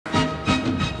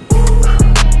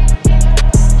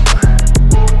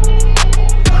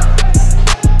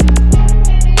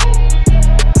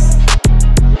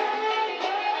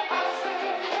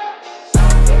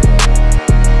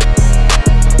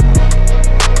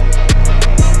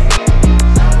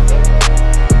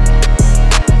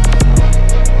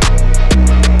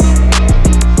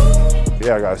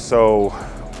Yeah, guys, so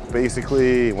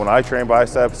basically when I train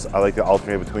biceps, I like to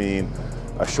alternate between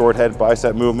a short head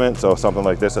bicep movement, so something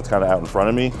like this that's kind of out in front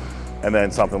of me, and then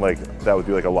something like that would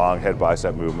be like a long head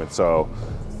bicep movement. So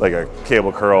like a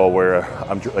cable curl where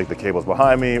I'm like the cable's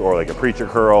behind me, or like a preacher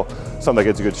curl, something that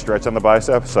gets a good stretch on the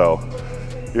bicep. So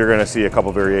you're gonna see a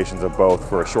couple variations of both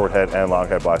for a short head and long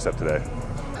head bicep today.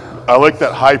 I like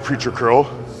that high preacher curl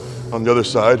on the other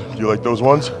side. Do you like those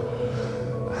ones?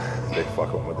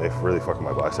 They really fuck with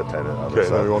my bicep tendon. Okay,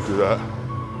 then we won't do that.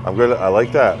 I'm good. I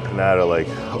like that Pinata like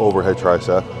overhead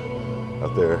tricep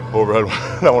up there. Overhead,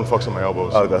 that one fucks with my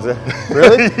elbows. Oh, does it?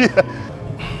 Really? Yeah.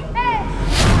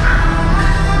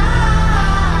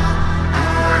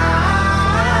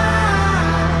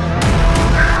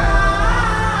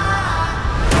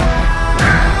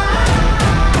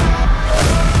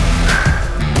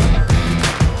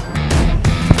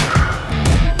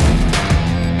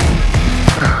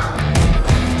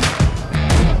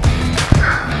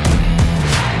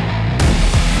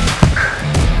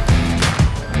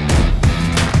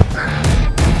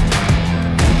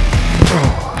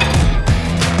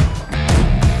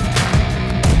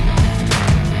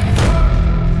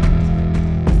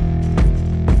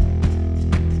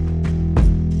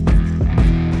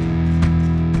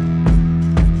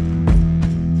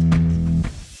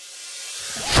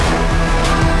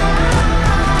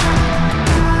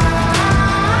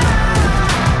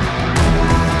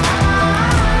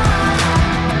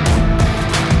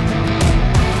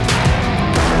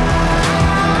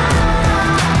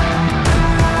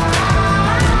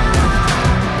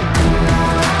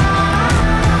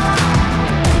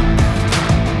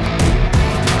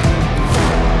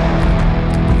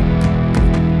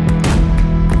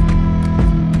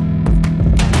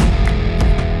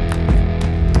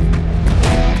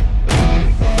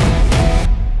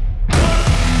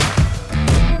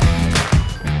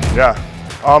 Yeah,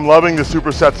 I'm loving the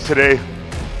supersets today.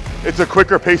 It's a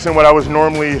quicker pace than what I was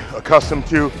normally accustomed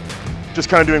to. Just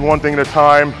kind of doing one thing at a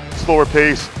time, slower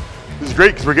pace. This is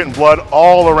great because we're getting blood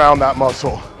all around that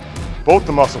muscle. Both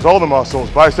the muscles, all the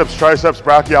muscles, biceps, triceps,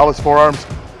 brachialis, forearms,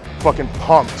 fucking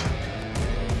pumped.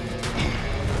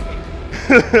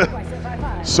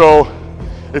 So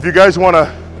if you guys want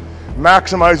to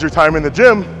maximize your time in the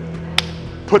gym,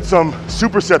 put some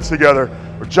supersets together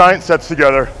or giant sets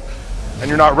together, and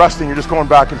you're not resting, you're just going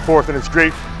back and forth. And it's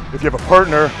great if you have a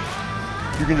partner,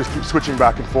 you can just keep switching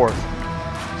back and forth.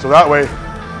 So that way,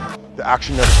 the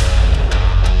action never.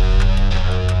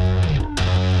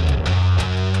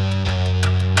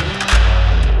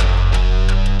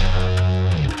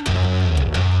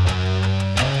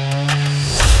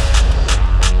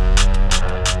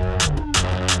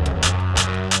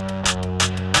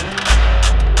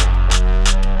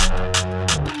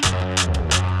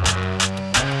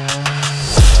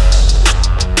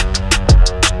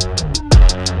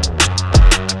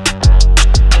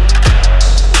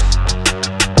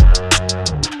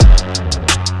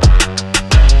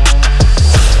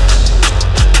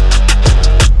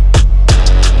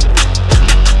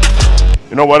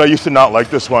 You know what, I used to not like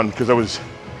this one because I was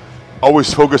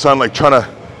always focused on like trying to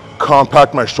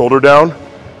compact my shoulder down.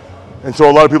 And so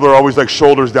a lot of people are always like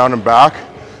shoulders down and back.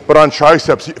 But on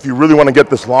triceps, if you really want to get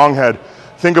this long head,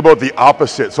 think about the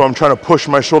opposite. So I'm trying to push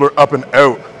my shoulder up and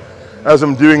out as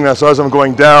I'm doing this. So as I'm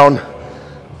going down,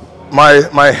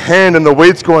 my hand and the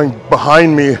weight's going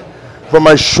behind me, but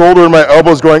my shoulder and my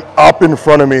elbow's going up in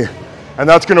front of me. And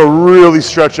that's gonna really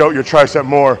stretch out your tricep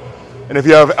more. And if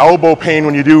you have elbow pain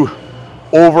when you do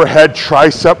overhead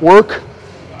tricep work,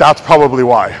 that's probably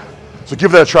why. So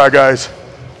give that a try, guys.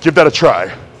 Give that a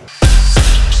try.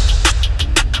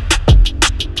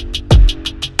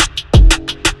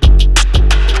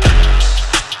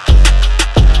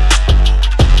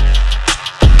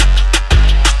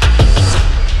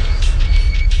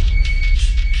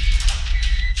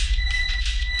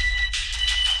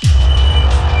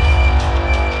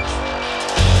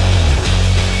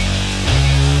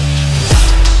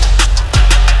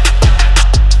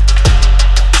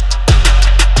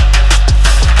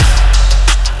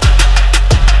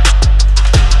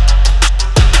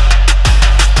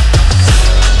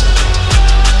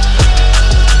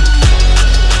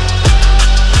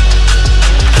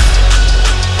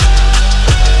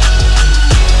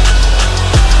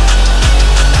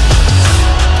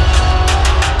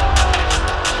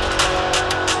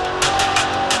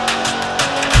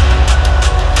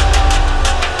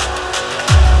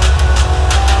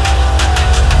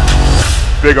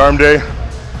 Big arm day.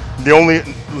 The only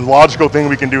logical thing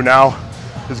we can do now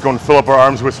is go and fill up our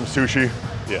arms with some sushi.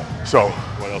 Yeah. So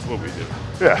what else would we do?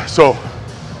 Yeah, so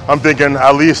I'm thinking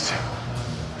at least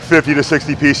 50 to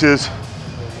 60 pieces,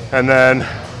 and then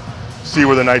see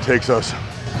where the night takes us.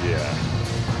 Yeah,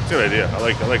 it's a good idea. I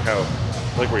like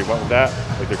where you went with that.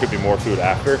 Like there could be more food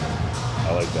after.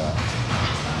 I like that.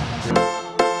 Let's go.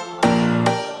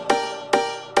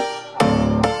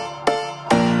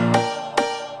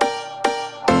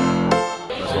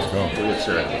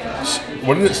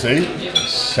 What did it say?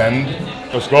 Send.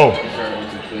 Let's go.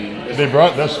 They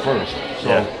brought this first. So.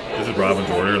 Yeah. This is Robin's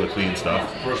order, the clean stuff.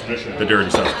 First mission. The dirty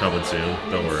stuff's coming soon.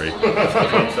 Don't worry. The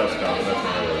clean stuff's coming. That's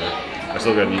my order. I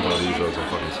still got to eat one of these or I'm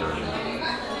fucking starting.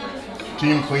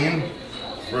 Team clean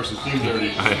versus team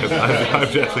dirty.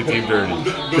 I'm definitely team dirty.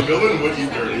 The villain would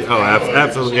eat dirty. Oh,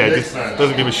 absolutely. Yeah, just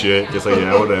doesn't give a shit. Just like,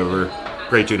 yeah, whatever.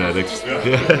 Great genetics.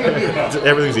 Yeah.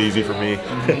 Everything's easy for me.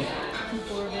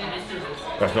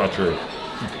 That's not true.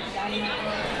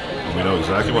 We know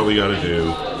exactly what we got to do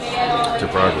to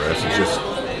progress. It's just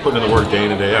putting in the work day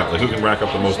in and day out. Like, who can rack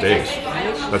up the most days?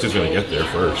 That's who's going to get there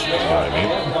first. You know what I mean?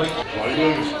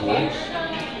 Bodybuilding is cool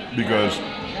because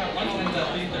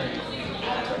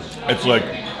it's like,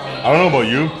 I don't know about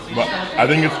you, but I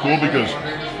think it's cool because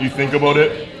you think about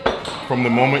it from the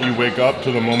moment you wake up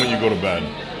to the moment you go to bed.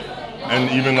 And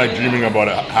even like dreaming about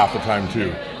it half the time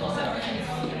too.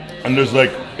 And there's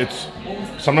like,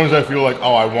 sometimes I feel like,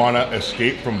 oh, I want to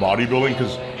escape from bodybuilding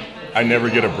because I never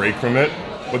get a break from it.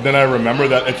 But then I remember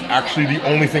that it's actually the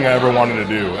only thing I ever wanted to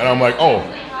do. And I'm like, oh,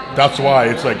 that's why.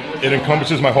 It's like, it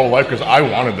encompasses my whole life because I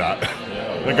wanted that.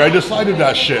 Like, I decided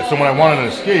that shit. So when I wanted an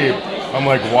escape, I'm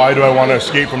like, why do I want to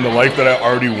escape from the life that I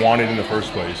already wanted in the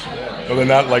first place? So then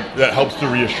that helps to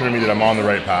reassure me that I'm on the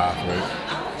right path, right?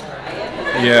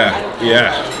 Yeah.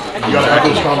 You gotta have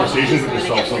those conversations with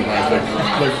yourself sometimes.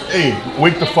 Like, hey,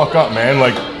 wake the fuck up, man.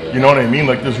 Like, you know what I mean?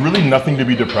 Like, there's really nothing to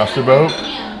be depressed about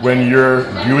when you're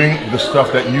doing the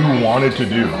stuff that you wanted to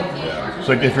do. It's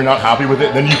like, if you're not happy with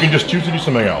it, then you can just choose to do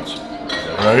something else,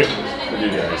 right?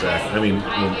 Yeah, exactly. I mean,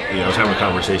 I was having a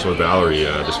conversation with Valerie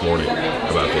this morning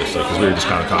about this, like, because we were just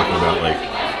kind of talking about, like,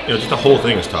 just the whole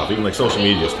thing is tough. Even like social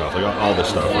media is tough, like all this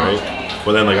stuff, right?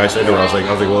 But then, like I said to her, I was like,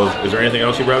 well, is there anything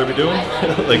else you'd rather be doing?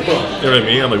 Like, you know what I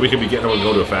mean? I'm like, we could be getting up and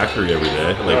go to a factory every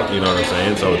day, like, you know what I'm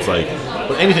saying? So it's like,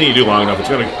 but anything you do long enough, it's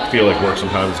gonna feel like work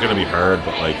sometimes. It's gonna be hard,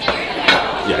 but like,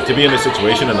 yeah, to be in this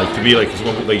situation and like to be like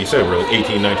you said, we're like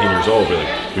 18, 19 years old. We're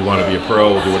like, we want to be a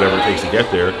pro, do whatever it takes to get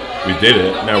there. We did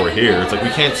it. Now we're here. It's like we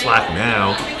can't slack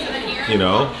now. You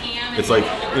know, it's like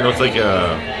you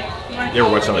ever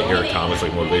watch that like Eric Thomas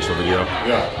like motivational video?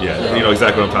 Yeah. You know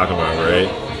exactly what I'm talking about, right?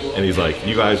 And he's like,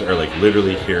 you guys are like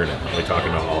literally here now, like talking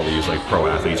about all these like pro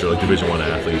athletes or like Division I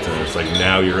athletes, and it's like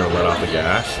now you're gonna let off the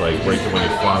gas, like right when you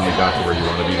finally got to where you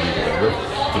want to be better.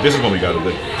 But this is when we got to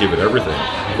like, give it everything.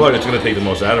 But it's gonna take the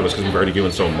most out of us because we've already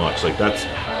given so much. Like that's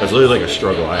literally like a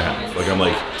struggle I have. Like I'm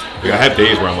like I have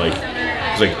days where I'm like,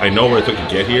 it's like I know what it took to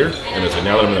get here, and it's like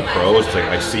now that I'm in the pros, it's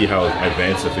like I see how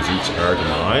advanced the physiques are to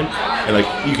mine, and like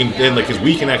you can then like because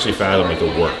we can actually fathom like the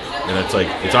work, and it's like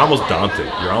it's almost daunting.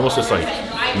 You're almost just like,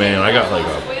 man, I got like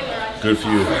a good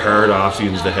few hard off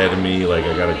seasons ahead of me. Like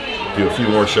I gotta do a few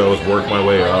more shows, work my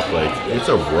way up. Like it's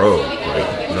a road,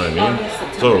 right? You know what I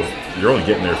mean? So you're only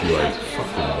getting there if you like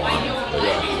fucking want it,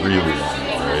 like really want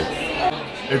it,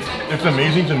 right? It's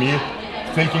amazing to me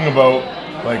thinking about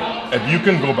like if you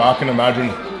can go back and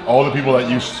imagine all the people that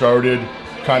you started,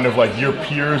 kind of like your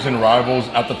peers and rivals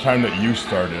at the time that you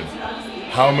started.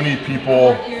 How many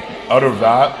people out of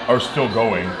that are still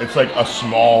going? It's like a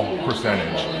small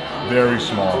percentage, very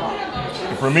small.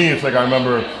 And for me, it's like I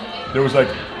remember there was like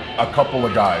a couple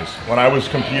of guys when I was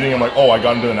competing. I'm like, oh, I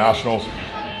got into the nationals.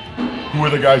 Who are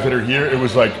the guys that are here? It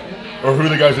was like, or who are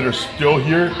the guys that are still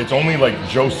here? It's only like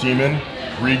Joe Seaman,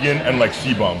 Regan, and like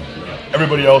C-Bum.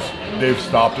 Everybody else, they've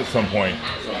stopped at some point.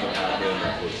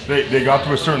 They got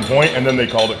to a certain point and then they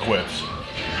called it quits.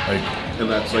 Like, and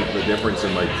that's like the difference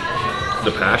in like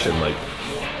the passion, like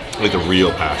the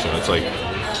real passion. It's like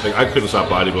I couldn't stop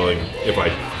bodybuilding if I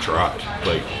tried.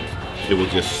 Like it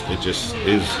just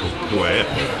is who I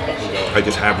am. I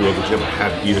just have to go to the gym. I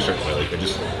have to eat a certain way. Like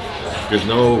there's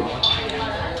no.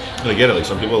 I get it. Like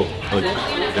some people, like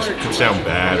this can sound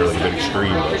bad or like a bit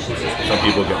extreme. But some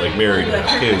people get like married and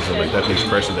have kids, and like that takes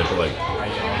precedent. But like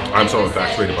I'm so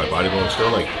infatuated by bodybuilding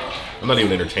still. Like I'm not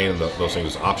even entertaining those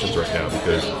things as options right now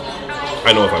because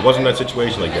I know if I was in that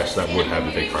situation, like yes, that would have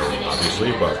to take priority,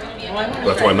 obviously. But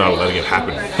that's why I'm not letting it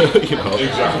happen. You know,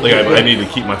 exactly. Like I need to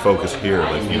keep my focus here.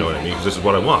 Like you know what I mean? Because this is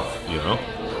what I want. You know.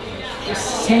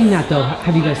 Saying that though,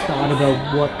 have you guys thought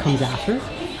about what comes after?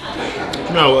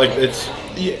 No, like it's.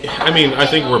 I mean, I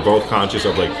think we're both conscious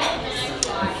of like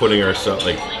putting ourselves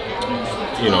like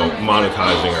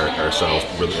monetizing ourselves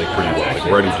really pretty well. Like,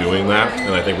 we're already doing that,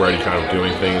 and I think we're already kind of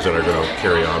doing things that are going to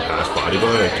carry on past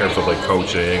bodybuilding in terms of like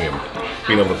coaching and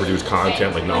being able to produce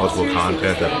content, like knowledgeable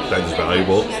content that is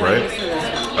valuable, right?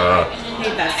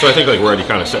 So I think like we're already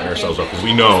kind of setting ourselves up because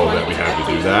we know that we have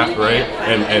to do that, right?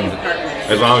 And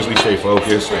as long as we stay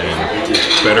focused and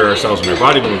better ourselves in our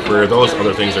bodybuilding career, those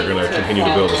other things are going to continue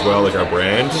to build as well, like our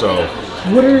brand. So,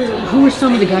 who are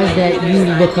some of the guys that you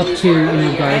look up to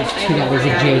in regards to that? Is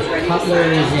it Jay Cutler?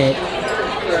 Is it?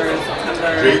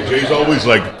 Jay's always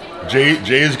like Jay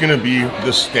is going to be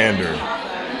the standard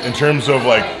in terms of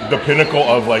like the pinnacle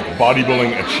of like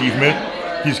bodybuilding achievement.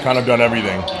 He's kind of done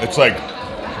everything. It's like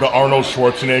the Arnold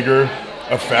Schwarzenegger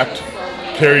effect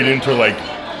carried into like,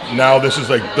 now this is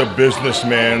like the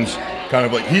businessman's kind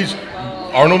of like,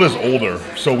 Arnold is older,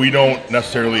 so we don't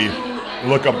necessarily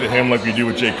look up to him like we do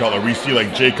with Jay Cutler. We see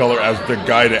like Jay Cutler as the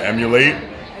guy to emulate.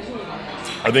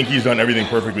 I think he's done everything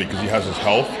perfectly because he has his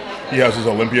health, he has his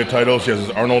Olympia titles, he has his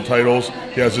Arnold titles,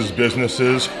 he has his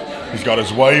businesses, he's got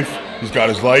his wife, he's got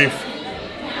his life.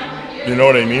 You know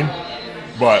what I mean?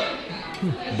 But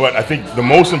I think the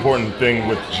most important thing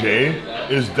with Jay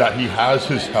is that he has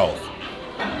his health.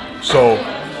 So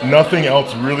nothing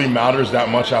else really matters that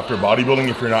much after bodybuilding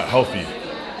if you're not healthy,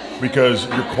 because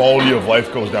your quality of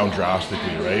life goes down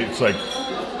drastically, right? It's like,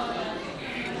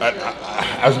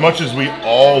 as much as we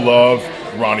all love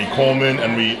Ronnie Coleman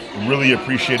and we really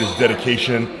appreciate his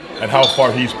dedication and how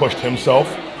far he's pushed himself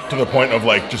to the point of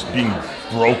like just being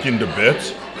broken to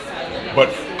bits, but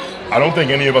I don't think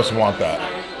any of us want that,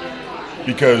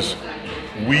 because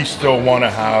we still want to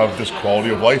have this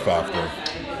quality of life after.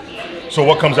 So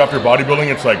what comes after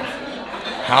bodybuilding? It's like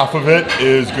half of it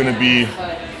is going to be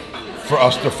for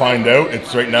us to find out.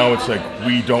 It's right now, it's like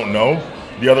we don't know.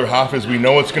 The other half is we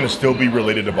know it's going to still be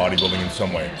related to bodybuilding in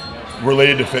some way.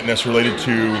 Related to fitness, related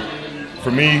to,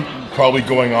 for me, probably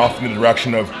going off in the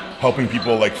direction of helping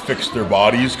people like fix their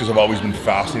bodies, because I've always been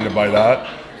fascinated by that.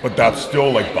 But that's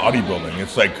still like bodybuilding.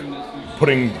 It's like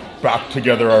putting back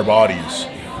together our bodies,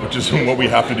 which is what we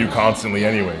have to do constantly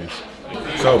anyways.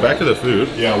 So back to the food.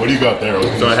 Yeah, what do you got there?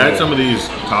 So I had some of these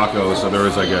tacos. So there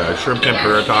was like a shrimp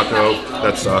tempura taco,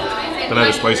 that sucked. Then I had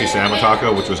a spicy salmon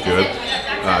taco, which was good.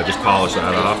 Just polished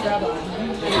that off.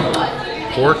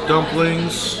 Pork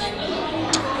dumplings.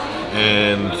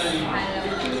 And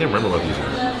I can't remember what these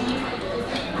are.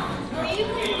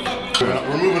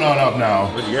 We're moving on up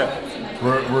now. What'd you get?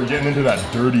 We're getting into that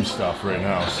dirty stuff right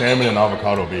now. Salmon and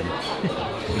avocado, baby.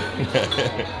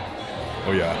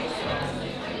 Oh yeah.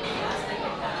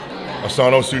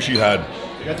 Asano Sushi had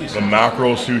the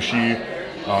mackerel sushi,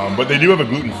 but they do have a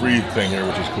gluten-free thing here,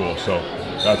 which is cool, so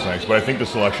that's nice. But I think the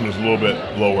selection is a little bit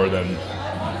lower than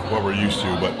what we're used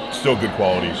to, but still good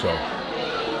quality, so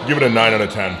give it a 9 out of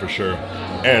 10 for sure.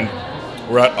 And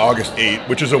we're at August 8th,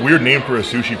 which is a weird name for a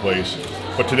sushi place,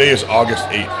 but today is August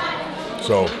 8th,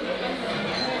 so.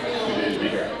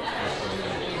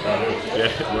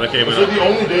 Yeah, when I came Is it the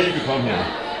only day you could come here?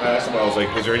 I asked him, I was like,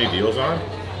 is there any deals on?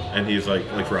 And he's like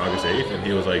for August 8th, and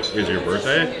he was like, is it your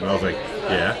birthday? And I was like,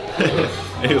 yeah.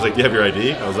 And he was like, do you have your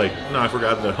ID? I was like, no, I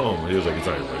forgot it at home. And he was like, it's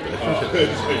not your birthday.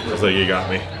 I was like, you got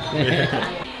me.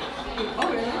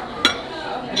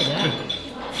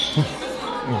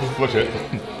 What's it?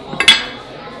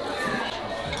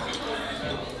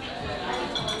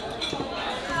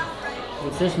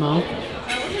 What's this, Mo?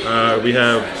 We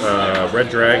have Red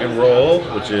Dragon roll,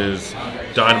 which is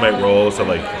dynamite roll, so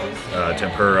like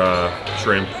tempura,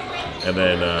 shrimp, and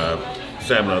then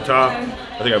salmon on top.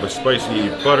 I think I have a spicy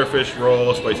butterfish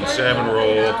roll, spicy salmon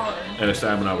roll, and a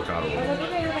salmon avocado roll.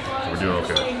 So we're doing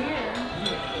okay.